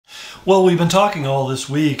Well, we've been talking all this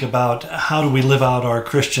week about how do we live out our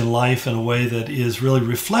Christian life in a way that is really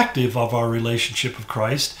reflective of our relationship with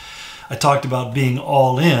Christ. I talked about being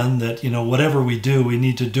all in, that, whatever we do, we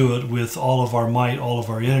need to do it with all of our might, all of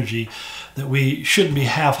our energy, that we shouldn't be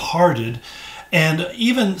half-hearted. And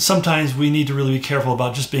even sometimes we need to really be careful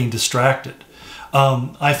about just being distracted.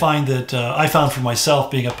 I found for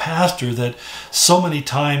myself being a pastor that so many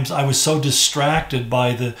times I was so distracted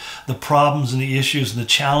by the problems and the issues and the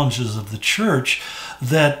challenges of the church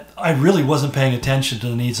that I really wasn't paying attention to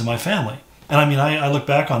the needs of my family. And I look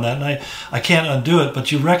back on that and I can't undo it,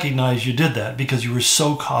 but you recognize you did that because you were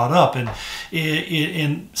so caught up.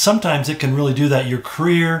 And sometimes it can really do that. Your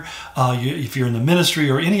career, if you're in the ministry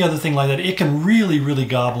or any other thing like that, it can really, really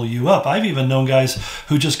gobble you up. I've even known guys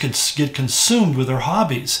who just could get consumed with their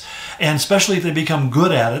hobbies. And especially if they become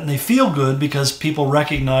good at it and they feel good because people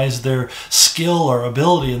recognize their skill or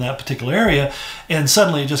ability in that particular area. And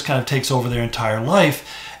suddenly it just kind of takes over their entire life.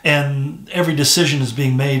 And every decision is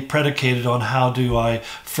being made predicated on how do I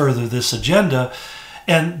further this agenda.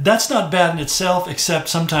 And that's not bad in itself, except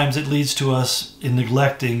sometimes it leads to us in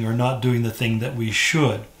neglecting or not doing the thing that we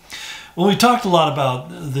should. Well, we talked a lot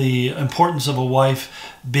about the importance of a wife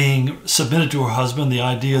being submitted to her husband, the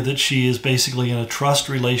idea that she is basically in a trust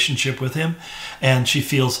relationship with him, and she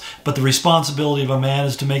feels, but the responsibility of a man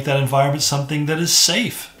is to make that environment something that is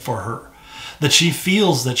safe for her. That she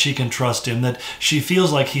feels that she can trust him, that she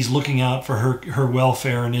feels like he's looking out for her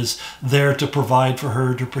welfare and is there to provide for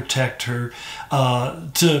her, to protect her,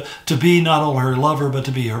 to be not only her lover, but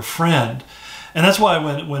to be her friend. And that's why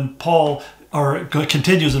when Paul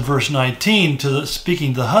continues in verse 19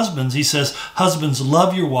 speaking to the husbands, he says, "Husbands,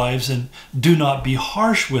 love your wives and do not be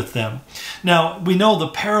harsh with them." Now, we know the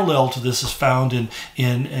parallel to this is found in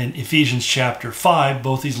Ephesians chapter 5.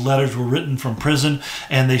 Both these letters were written from prison,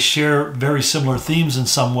 and they share very similar themes in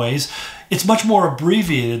some ways. It's much more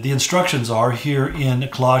abbreviated, the instructions are, here in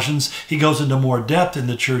Colossians. He goes into more depth in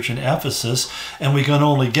the church in Ephesus, and we can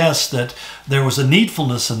only guess that there was a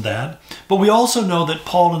needfulness in that. But we also know that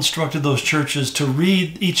Paul instructed those churches to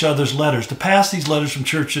read each other's letters, to pass these letters from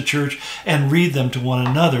church to church and read them to one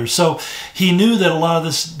another. So he knew that a lot of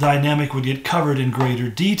this dynamic would get covered in greater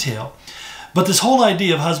detail. But this whole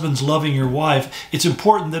idea of husbands loving your wife, it's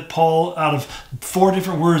important that Paul, out of 4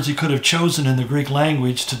 different words he could have chosen in the Greek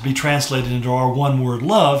language to be translated into our one word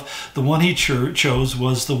love, the one he chose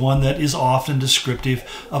was the one that is often descriptive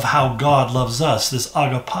of how God loves us, this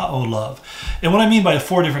agapao love. And what I mean by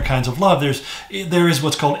 4 different kinds of love, there is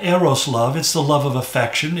what's called eros love. It's the love of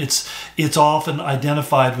affection. It's often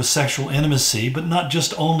identified with sexual intimacy, but not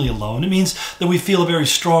just only alone. It means that we feel a very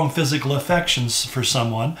strong physical affections for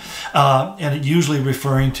someone. And it usually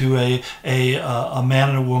referring to a man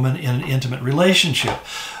and a woman in an intimate relationship.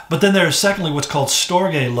 But then there's secondly what's called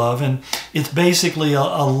storge love, and it's basically a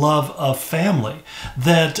love of family.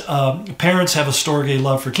 That parents have a storge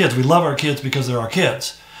love for kids. We love our kids because they're our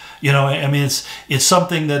kids. It's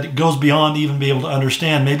something that goes beyond even being able to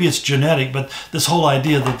understand. Maybe it's genetic, but this whole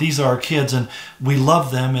idea that these are our kids and we love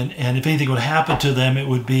them, and if anything would happen to them, it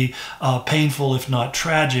would be painful, if not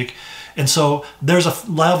tragic. And so there's a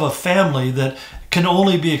love of family that can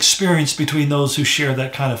only be experienced between those who share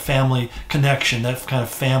that kind of family connection, that kind of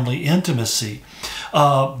family intimacy.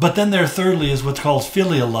 But then there thirdly is what's called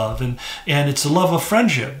filial love, and it's a love of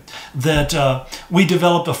friendship, that we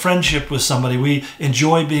develop a friendship with somebody. We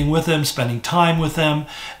enjoy being with them, spending time with them,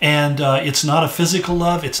 and it's not a physical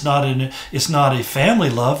love, it's not a family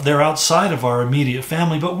love. They're outside of our immediate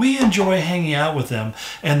family, but we enjoy hanging out with them,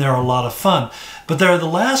 and they're a lot of fun. But there, the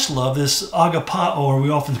last love, this agapao, or we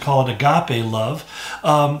often call it agape love.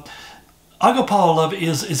 Agapao love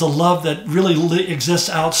is a love that really exists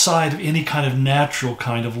outside of any kind of natural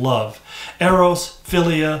kind of love. Eros,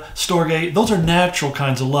 philia, storge, those are natural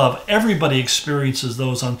kinds of love. Everybody experiences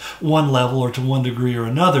those on one level or to one degree or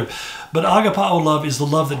another. But agapao love is the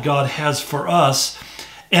love that God has for us.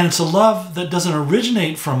 And it's a love that doesn't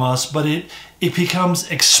originate from us, but it becomes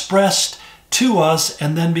expressed to us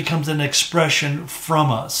and then becomes an expression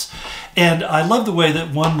from us. And I love the way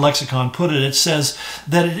that one lexicon put it. It says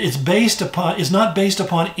that it's not based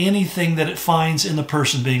upon anything that it finds in the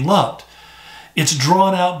person being loved. It's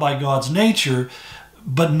drawn out by God's nature,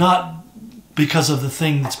 but not because of the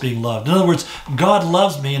thing that's being loved. In other words, God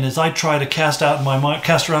loves me, and as I try to cast around in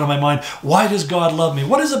my mind, why does God love me?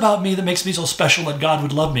 What is it about me that makes me so special that God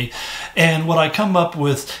would love me? And what I come up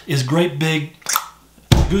with is great big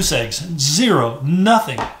goose eggs. Zero.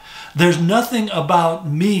 Nothing. There's nothing about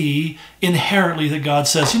me inherently that God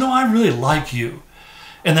says, I really like you.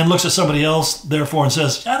 And then looks at somebody else, therefore, and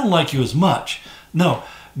says, I don't like you as much. No.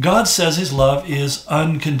 God says his love is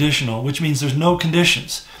unconditional, which means there's no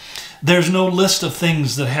conditions. There's no list of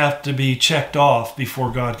things that have to be checked off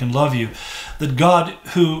before God can love you. That God,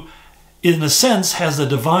 who in a sense has a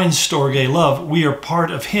divine storge love, we are part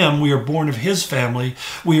of him, we are born of his family,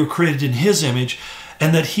 we are created in his image,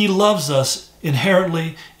 and that he loves us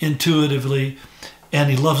inherently, intuitively, and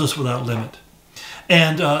he loves us without limit.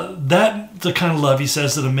 And that's the kind of love, he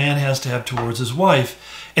says, that a man has to have towards his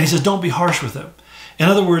wife. And he says, don't be harsh with them. In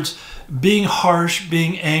other words, being harsh,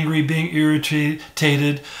 being angry, being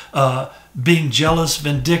irritated, being jealous,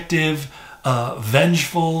 vindictive,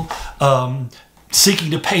 vengeful,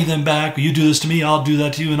 seeking to pay them back. You do this to me, I'll do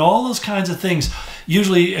that to you. And all those kinds of things,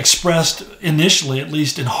 usually expressed initially, at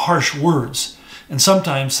least in harsh words. And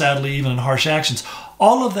sometimes, sadly, even in harsh actions.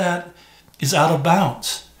 All of that is out of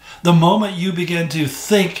bounds. The moment you begin to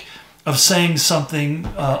think of saying something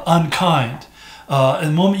unkind, and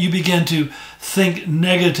the moment you begin to think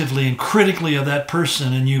negatively and critically of that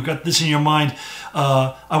person, and you've got this in your mind,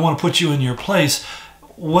 I want to put you in your place,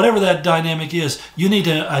 whatever that dynamic is, you need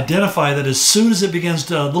to identify that as soon as it begins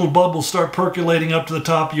to, little bubbles start percolating up to the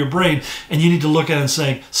top of your brain, and you need to look at it and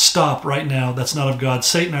say, stop right now, that's not of God.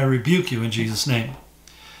 Satan, I rebuke you in Jesus' name.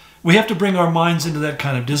 We have to bring our minds into that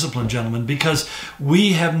kind of discipline, gentlemen, because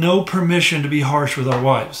we have no permission to be harsh with our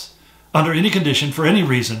wives. Under any condition, for any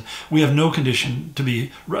reason, we have no condition to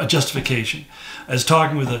be a justification. I was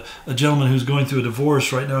talking with a gentleman who's going through a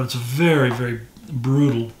divorce right now. It's a very, very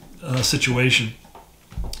brutal situation.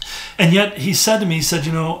 And yet he said to me, he said,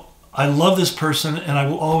 you know, I love this person and I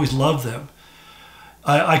will always love them.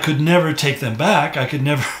 I could never take them back. I could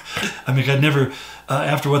never,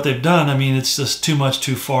 after what they've done, I mean, it's just too much,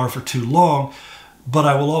 too far for too long, but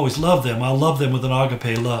I will always love them. I'll love them with an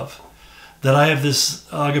agape love. That I have this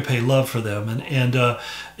agape love for them, and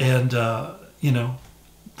you know,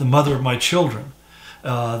 the mother of my children,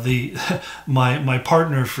 my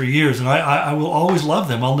partner for years, and I will always love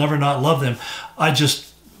them. I'll never not love them. I just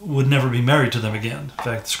would never be married to them again. In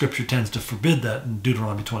fact, Scripture tends to forbid that in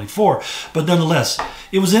Deuteronomy 24. But nonetheless,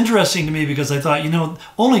 it was interesting to me because I thought, you know,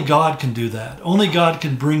 only God can do that. Only God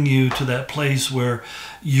can bring you to that place where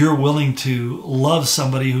you're willing to love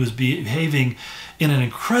somebody who is behaving in an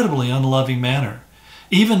incredibly unloving manner.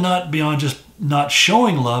 Even not beyond just not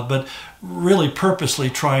showing love, but really purposely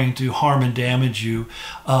trying to harm and damage you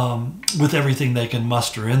with everything they can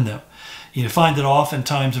muster in them. You find that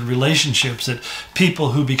oftentimes in relationships that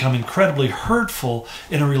people who become incredibly hurtful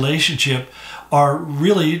in a relationship are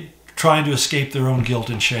really trying to escape their own guilt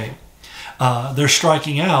and shame. They're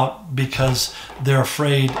striking out because they're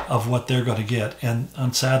afraid of what they're going to get.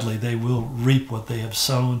 And sadly, they will reap what they have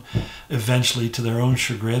sown eventually to their own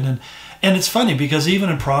chagrin. And it's funny because even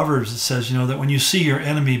in Proverbs it says, you know, that when you see your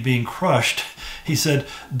enemy being crushed, he said,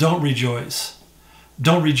 don't rejoice.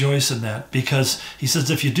 Don't rejoice in that, because he says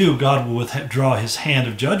if you do, God will withdraw his hand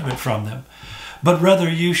of judgment from them. But rather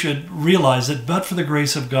you should realize that but for the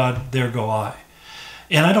grace of God, there go I.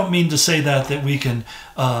 And I don't mean to say that we can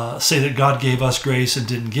say that God gave us grace and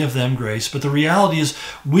didn't give them grace. But the reality is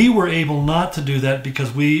we were able not to do that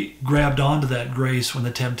because we grabbed onto that grace when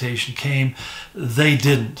the temptation came. They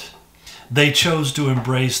didn't. They chose to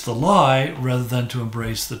embrace the lie rather than to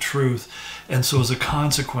embrace the truth. And so as a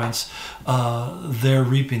consequence, they're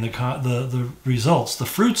reaping the results, the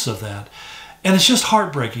fruits of that. And it's just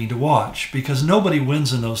heartbreaking to watch because nobody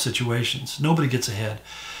wins in those situations. Nobody gets ahead.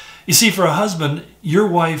 You see, for a husband, your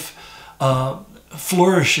wife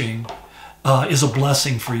flourishing is a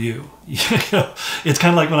blessing for you. It's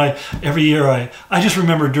kind of like when every year I just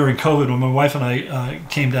remember during COVID when my wife and I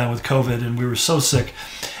came down with COVID and we were so sick.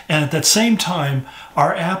 And at that same time,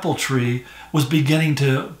 our apple tree was beginning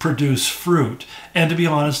to produce fruit. And to be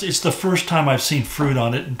honest, it's the first time I've seen fruit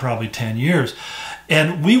on it in probably 10 years.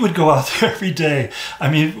 And we would go out there every day.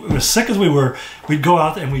 I mean, as sick as we were, we'd go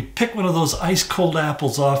out and we'd pick one of those ice cold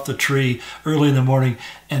apples off the tree early in the morning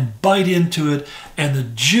and bite into it, and the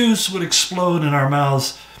juice would explode in our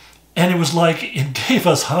mouths. And it was like it gave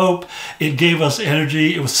us hope, it gave us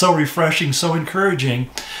energy, it was so refreshing, so encouraging.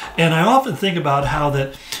 And I often think about how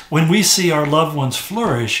that when we see our loved ones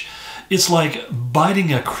flourish, it's like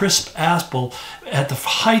biting a crisp apple at the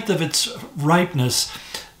height of its ripeness,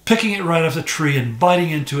 picking it right off the tree and biting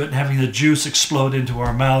into it and having the juice explode into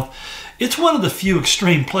our mouth. It's one of the few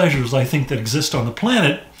extreme pleasures I think that exist on the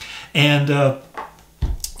planet. And,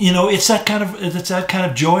 you know, it's that kind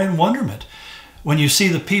of joy and wonderment when you see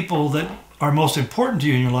the people that are most important to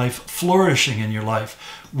you in your life flourishing in your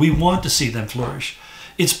life. We want to see them flourish.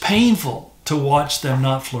 It's painful to watch them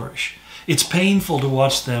not flourish. It's painful to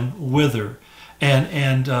watch them wither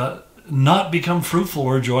and not become fruitful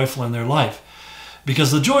or joyful in their life.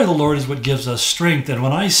 because the joy of the Lord is what gives us strength. And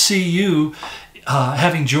when I see you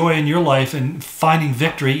having joy in your life and finding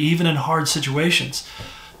victory even in hard situations,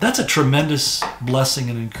 that's a tremendous blessing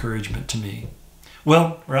and encouragement to me.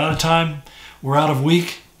 Well, we're out of time. We're out of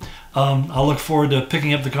week. I'll look forward to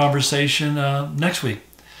picking up the conversation next week.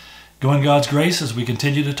 Go in God's grace as we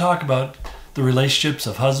continue to talk about the relationships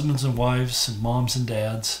of husbands and wives and moms and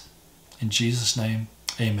dads. In Jesus' name,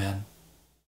 amen.